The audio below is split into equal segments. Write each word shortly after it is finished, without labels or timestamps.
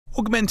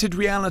Augmented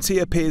reality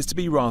appears to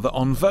be rather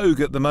en vogue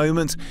at the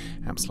moment.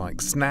 Apps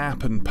like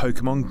Snap and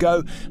Pokemon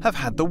Go have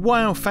had the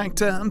wow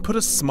factor and put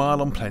a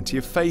smile on plenty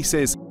of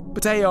faces.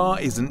 But AR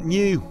isn't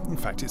new. In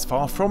fact, it's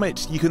far from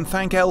it. You can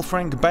thank L.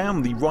 Frank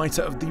Baum, the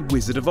writer of The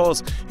Wizard of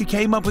Oz, who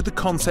came up with the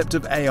concept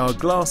of AR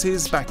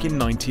glasses back in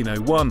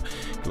 1901.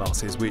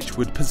 Glasses which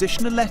would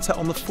position a letter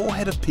on the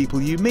forehead of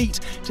people you meet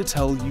to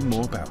tell you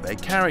more about their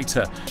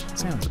character.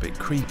 Sounds a bit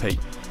creepy.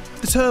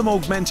 The term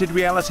augmented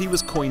reality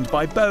was coined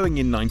by Boeing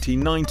in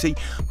 1990,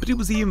 but it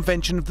was the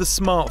invention of the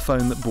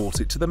smartphone that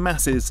brought it to the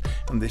masses,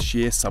 and this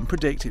year some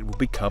predict it will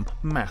become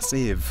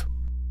massive.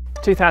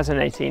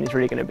 2018 is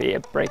really going to be a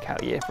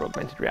breakout year for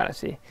augmented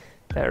reality.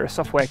 There are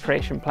software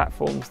creation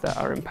platforms that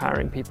are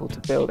empowering people to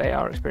build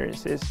AR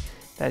experiences.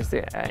 There's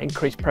the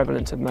increased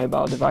prevalence of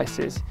mobile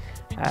devices,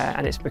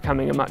 and it's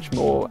becoming a much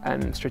more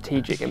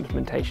strategic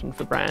implementation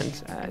for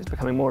brands. It's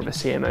becoming more of a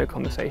CMO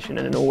conversation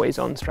and an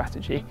always-on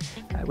strategy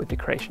with the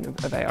creation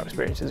of AR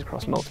experiences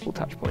across multiple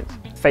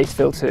touchpoints. Face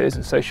filters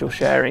and social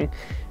sharing,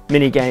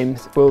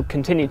 mini-games will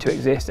continue to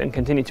exist and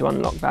continue to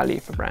unlock value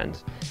for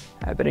brands.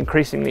 But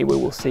increasingly we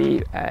will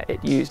see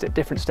it used at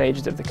different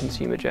stages of the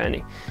consumer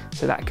journey.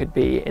 So that could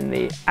be in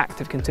the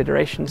active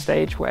consideration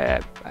stage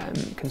where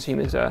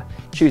consumers are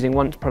choosing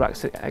one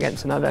product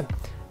against another.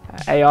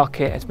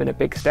 ARKit has been a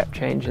big step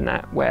change in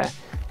that, where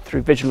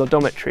through visual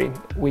odometry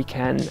we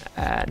can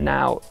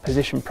now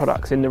position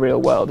products in the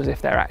real world as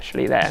if they're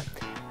actually there.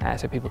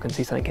 So people can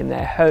see something in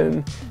their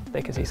home,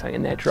 they can see something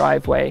in their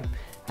driveway,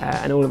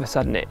 and all of a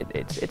sudden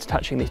it's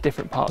touching these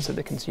different parts of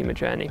the consumer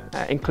journey,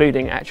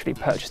 including actually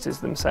purchases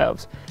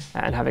themselves,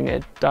 and having a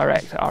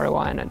direct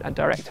ROI and a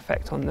direct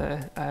effect on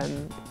the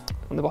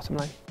bottom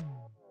line.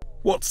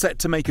 What's set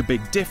to make a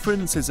big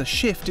difference is a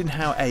shift in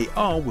how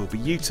AR will be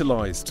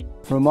utilised.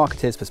 From a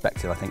marketeer's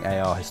perspective, I think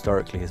AR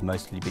historically has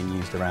mostly been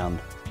used around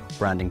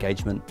brand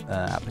engagement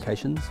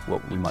applications,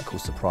 what we might call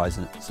surprise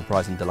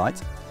and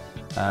delight.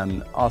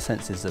 Our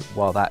sense is that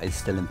while that is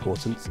still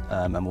important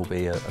and will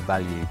be a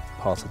value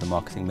part of the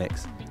marketing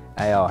mix,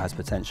 AR has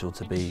potential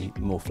to be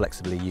more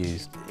flexibly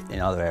used in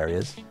other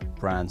areas.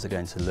 Brands are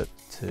going to look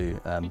to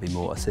be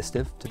more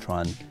assistive, to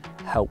try and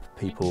help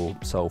people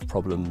solve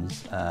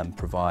problems,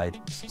 provide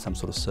some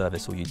sort of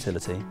service or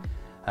utility.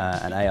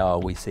 And AR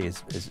we see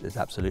is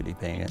absolutely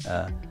being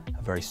a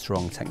very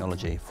strong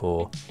technology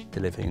for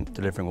delivering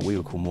what we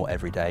would call more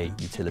everyday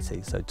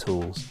utility, so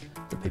tools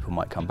that people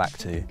might come back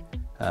to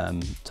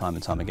time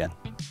and time again.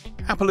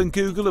 Apple and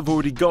Google have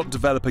already got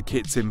developer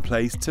kits in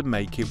place to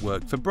make it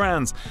work for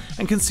brands,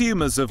 and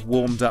consumers have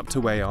warmed up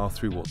to AR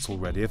through what's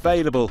already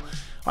available.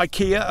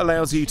 IKEA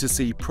allows you to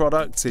see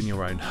products in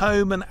your own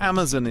home, and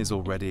Amazon is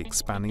already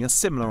expanding a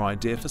similar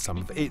idea for some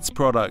of its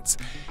products.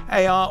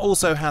 AR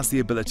also has the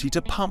ability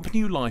to pump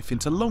new life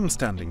into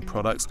long-standing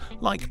products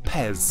like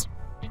Pez.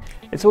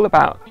 It's all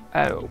about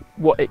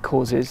what it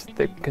causes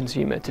the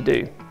consumer to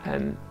do.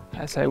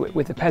 So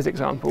with the Pez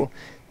example,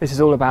 this is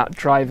all about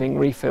driving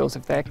refills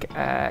of their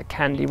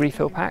candy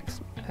refill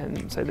packs,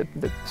 so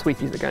the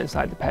sweeties that go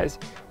inside the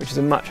Pez, which is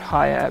a much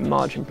higher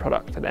margin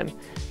product for them,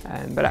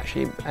 but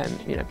actually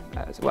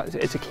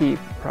it's a key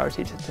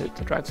priority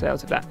to drive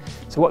sales of that.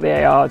 So what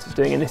the AR is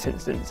doing in this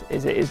instance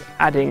is it is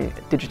adding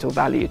digital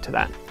value to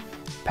that.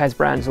 Pez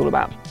brand is all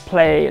about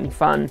play and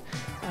fun,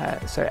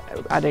 so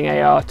adding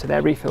AR to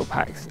their refill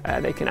packs,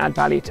 they can add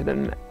value to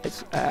them.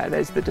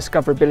 There's the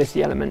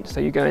discoverability element, so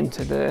you go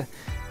into the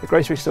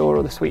grocery store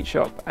or the sweet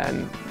shop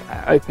and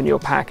open your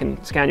pack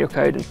and scan your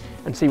code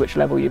and see which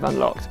level you've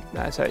unlocked.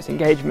 So it's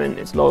engagement,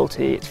 it's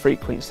loyalty, it's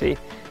frequency,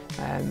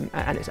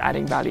 and it's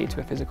adding value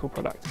to a physical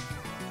product.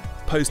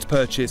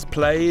 Post-purchase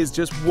play is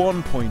just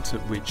one point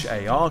at which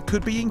AR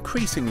could be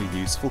increasingly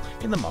useful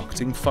in the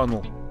marketing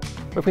funnel.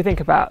 If we think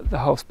about the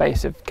whole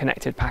space of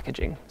connected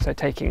packaging, so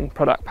taking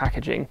product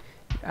packaging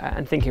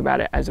and thinking about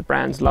it as a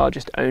brand's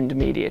largest owned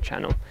media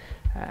channel,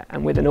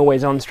 and with an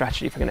always-on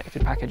strategy for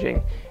connected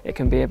packaging, it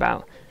can be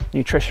about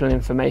nutritional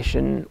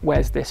information,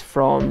 where's this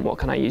from, what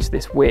can I use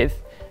this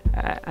with,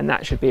 and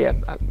that should be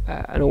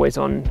an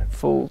always-on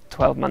full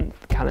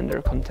 12-month calendar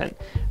of content.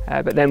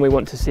 But then we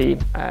want to see,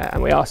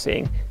 and we are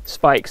seeing,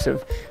 spikes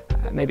of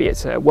maybe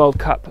it's a World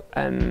Cup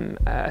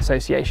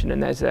association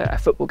and there's a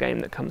football game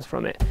that comes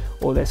from it,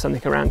 or there's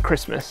something around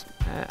Christmas,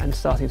 and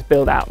starting to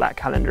build out that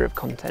calendar of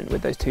content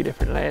with those two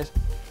different layers.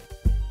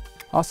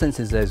 Our sense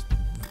is there's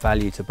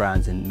value to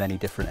brands in many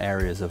different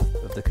areas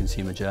of the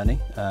consumer journey.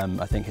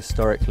 I think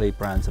historically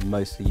brands have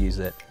mostly used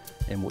it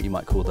in what you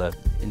might call the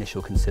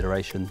initial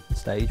consideration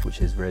stage,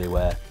 which is really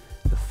where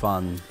the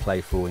fun,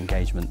 playful,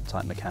 engagement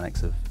type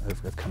mechanics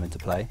have come into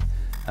play.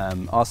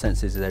 Our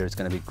sense is there is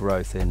going to be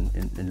growth in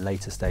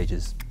later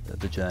stages of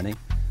the journey.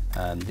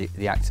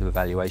 The active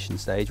evaluation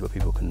stage, where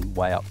people can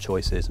weigh up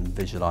choices and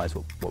visualise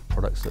what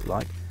products look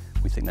like.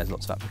 We think there's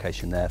lots of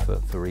application there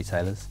for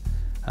retailers.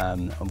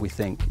 And we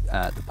think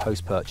the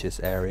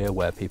post-purchase area,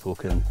 where people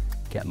can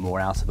get more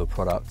out of a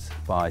product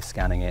by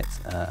scanning it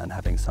and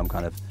having some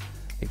kind of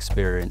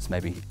experience,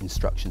 maybe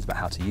instructions about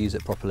how to use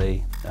it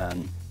properly,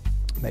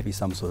 maybe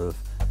some sort of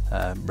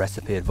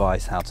recipe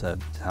advice, how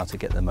to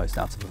get the most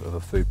out of a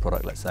food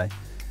product, let's say.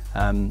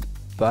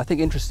 But I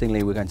think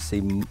interestingly we're going to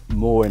see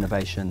more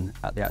innovation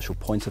at the actual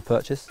point of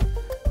purchase.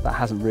 That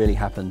hasn't really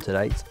happened to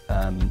date,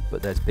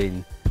 but there's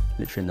been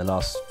literally in the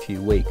last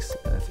few weeks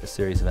a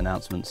series of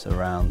announcements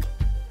around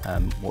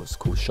what's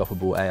called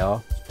shoppable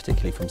AR,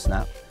 particularly from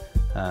Snap.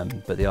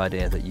 But the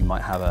idea that you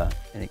might have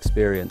an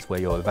experience where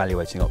you're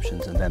evaluating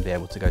options and then be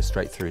able to go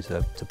straight through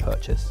to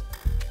purchase.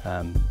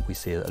 We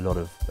see a lot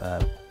of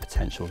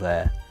potential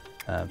there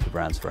for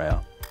brands for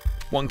AR.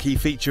 One key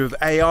feature of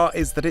AR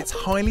is that it's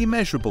highly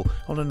measurable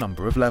on a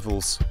number of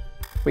levels.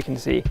 We can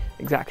see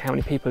exactly how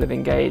many people have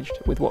engaged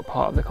with what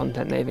part of the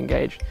content they've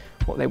engaged,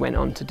 what they went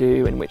on to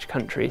do in which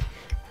country.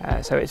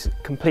 So it's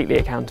completely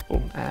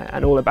accountable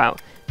and all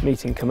about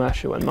meeting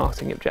commercial and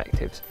marketing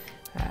objectives.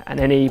 And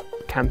any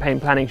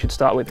campaign planning should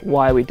start with,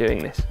 why are we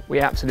doing this?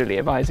 We absolutely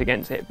advise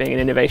against it being an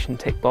innovation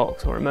tick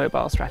box or a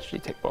mobile strategy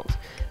tick box.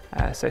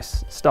 So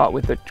start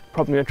with the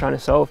problem you're trying to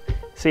solve,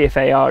 see if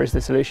AR is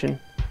the solution.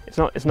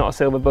 It's not a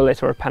silver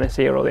bullet or a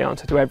panacea or the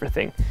answer to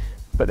everything,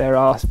 but there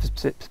are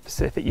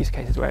specific use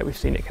cases where we've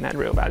seen it can add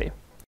real value.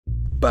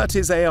 But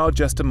is AR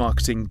just a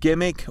marketing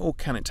gimmick, or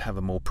can it have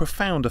a more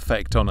profound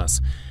effect on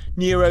us?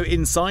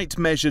 NeuroInsight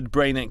measured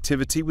brain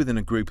activity within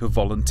a group of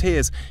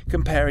volunteers,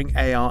 comparing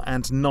AR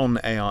and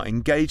non-AR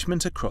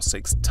engagement across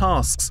 6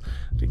 tasks.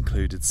 It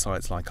included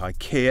sites like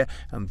IKEA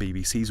and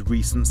BBC's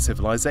recent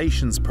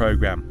Civilizations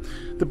programme.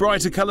 The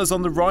brighter colours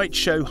on the right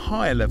show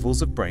higher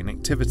levels of brain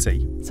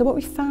activity. So what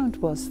we found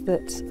was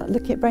that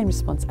looking at brain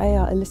response,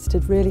 AR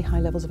elicited really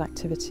high levels of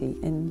activity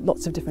in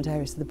lots of different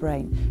areas of the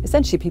brain.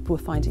 Essentially people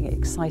were finding it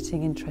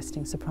exciting,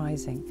 interesting,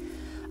 surprising.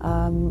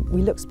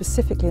 We looked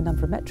specifically at a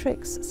number of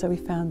metrics, so we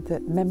found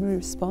that memory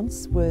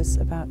response was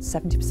about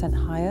 70%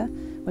 higher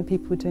when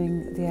people were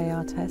doing the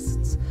AR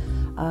tests.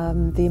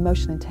 The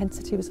emotional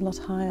intensity was a lot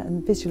higher,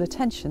 and visual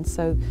attention,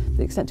 so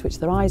the extent to which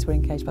their eyes were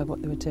engaged by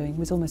what they were doing,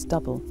 was almost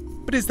double.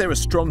 But is there a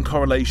strong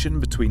correlation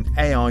between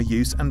AR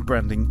use and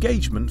brand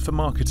engagement for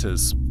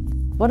marketers?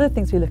 One of the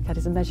things we look at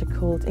is a measure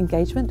called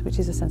engagement, which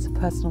is a sense of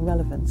personal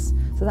relevance.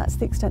 So that's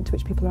the extent to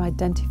which people are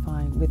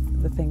identifying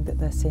with the thing that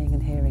they're seeing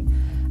and hearing.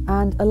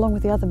 And along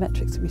with the other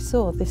metrics that we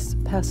saw, this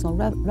personal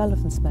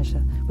relevance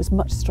measure was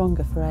much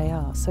stronger for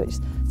AR. So it's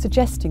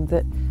suggesting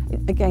that,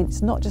 again,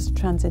 it's not just a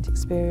transient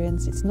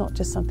experience, it's not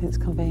just something that's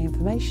conveying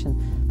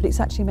information, but it's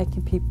actually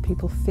making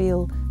people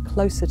feel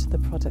closer to the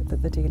product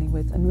that they're dealing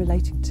with and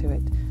relating to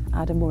it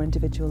at a more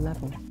individual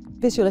level.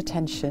 Visual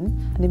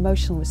attention and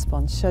emotional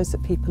response shows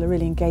that people are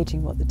really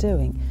engaging what they're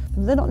doing,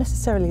 but they're not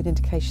necessarily an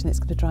indication it's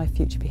going to drive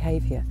future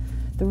behaviour.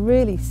 The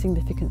really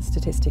significant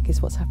statistic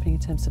is what's happening in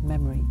terms of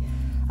memory.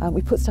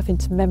 We put stuff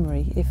into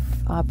memory if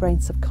our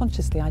brains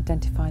subconsciously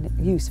identify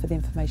use for the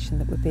information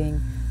that we're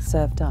being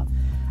served up.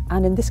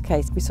 And in this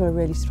case, we saw a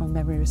really strong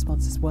memory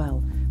response as well,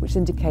 which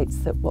indicates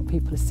that what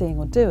people are seeing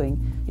or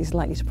doing is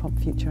likely to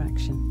prompt future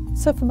action.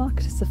 So for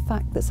marketers, the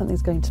fact that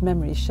something's going to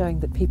memory is showing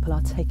that people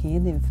are taking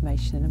in the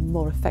information in a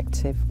more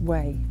effective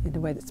way, in a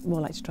way that's more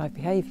likely to drive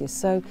behaviour.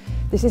 So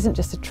this isn't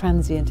just a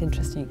transient,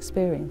 interesting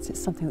experience,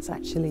 it's something that's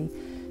actually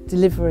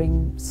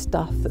delivering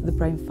stuff that the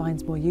brain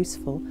finds more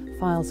useful,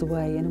 files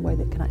away in a way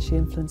that can actually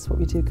influence what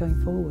we do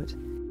going forward.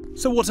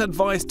 So what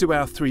advice do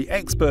our 3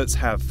 experts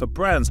have for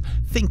brands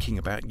thinking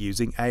about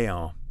using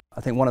AR?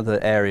 I think one of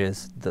the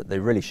areas that they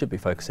really should be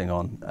focusing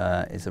on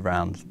is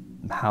around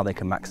how they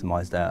can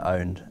maximise their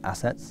owned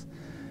assets,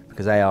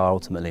 because AR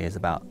ultimately is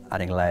about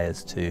adding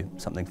layers to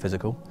something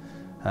physical.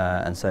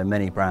 And so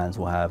many brands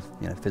will have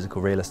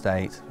physical real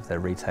estate. If they're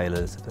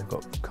retailers, if they've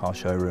got car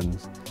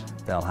showrooms,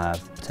 they'll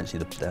have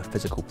potentially their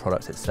physical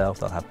product itself,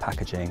 they'll have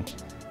packaging,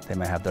 they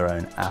may have their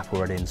own app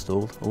already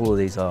installed. All of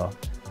these are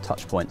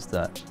touch points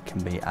that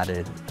can be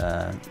added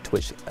to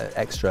which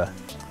extra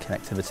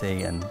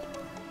connectivity and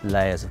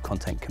layers of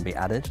content can be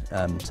added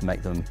to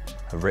make them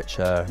a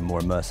richer, more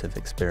immersive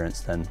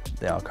experience than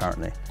they are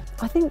currently.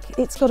 I think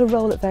it's got a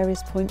role at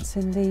various points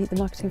in the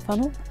marketing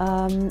funnel.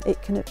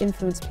 It can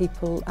influence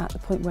people at the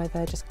point where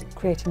they're just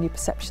creating new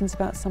perceptions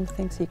about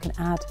something, so you can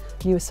add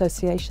new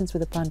associations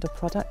with a brand or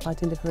product by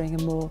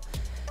delivering a more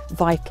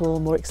vital,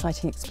 more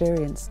exciting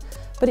experience.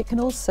 But it can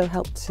also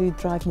help to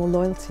drive more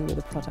loyalty with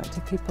a product.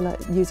 If people are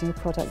using a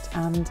product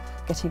and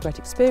getting a great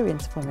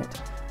experience from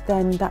it,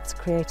 then that's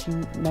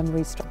creating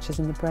memory structures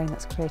in the brain,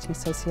 that's creating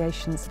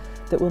associations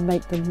that will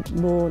make them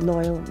more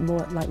loyal, more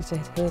likely to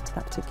adhere to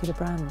that particular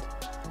brand.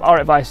 Our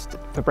advice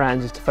for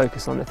brands is to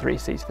focus on the 3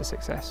 C's for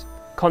success.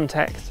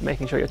 Context,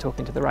 making sure you're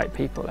talking to the right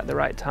people at the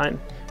right time.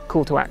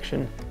 Call to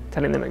action,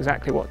 telling them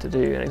exactly what to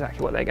do and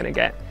exactly what they're going to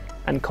get.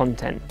 And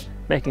content,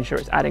 making sure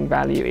it's adding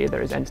value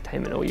either as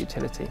entertainment or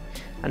utility,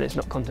 and it's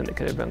not content that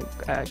could have been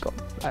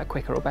got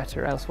quicker or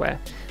better elsewhere.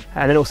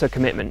 And then also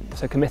commitment,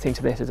 so committing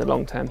to this as a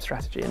long-term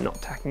strategy and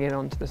not tacking it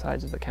onto the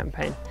sides of the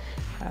campaign.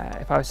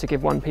 If I was to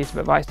give one piece of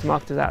advice to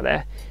marketers out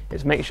there,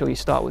 it's make sure you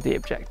start with the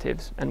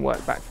objectives and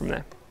work back from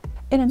there.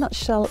 In a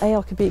nutshell,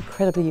 AR can be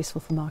incredibly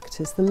useful for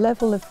marketers. The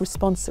level of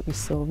response that we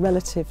saw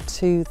relative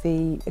to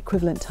the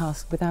equivalent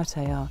task without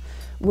AR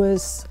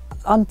was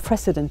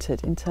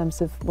unprecedented in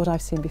terms of what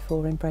I've seen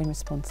before in brain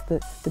response.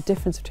 The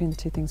difference between the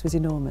two things was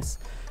enormous,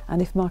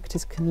 and if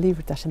marketers can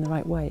leverage that in the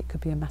right way, it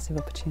could be a massive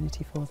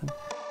opportunity for them.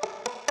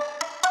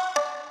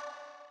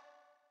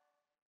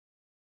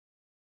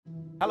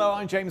 Hello,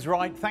 I'm James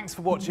Wright. Thanks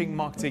for watching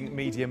Marketing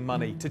Media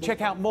Money. To check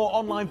out more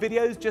online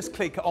videos, just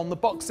click on the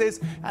boxes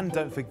and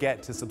don't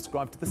forget to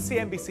subscribe to the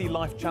CNBC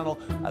Live channel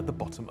at the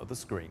bottom of the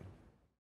screen.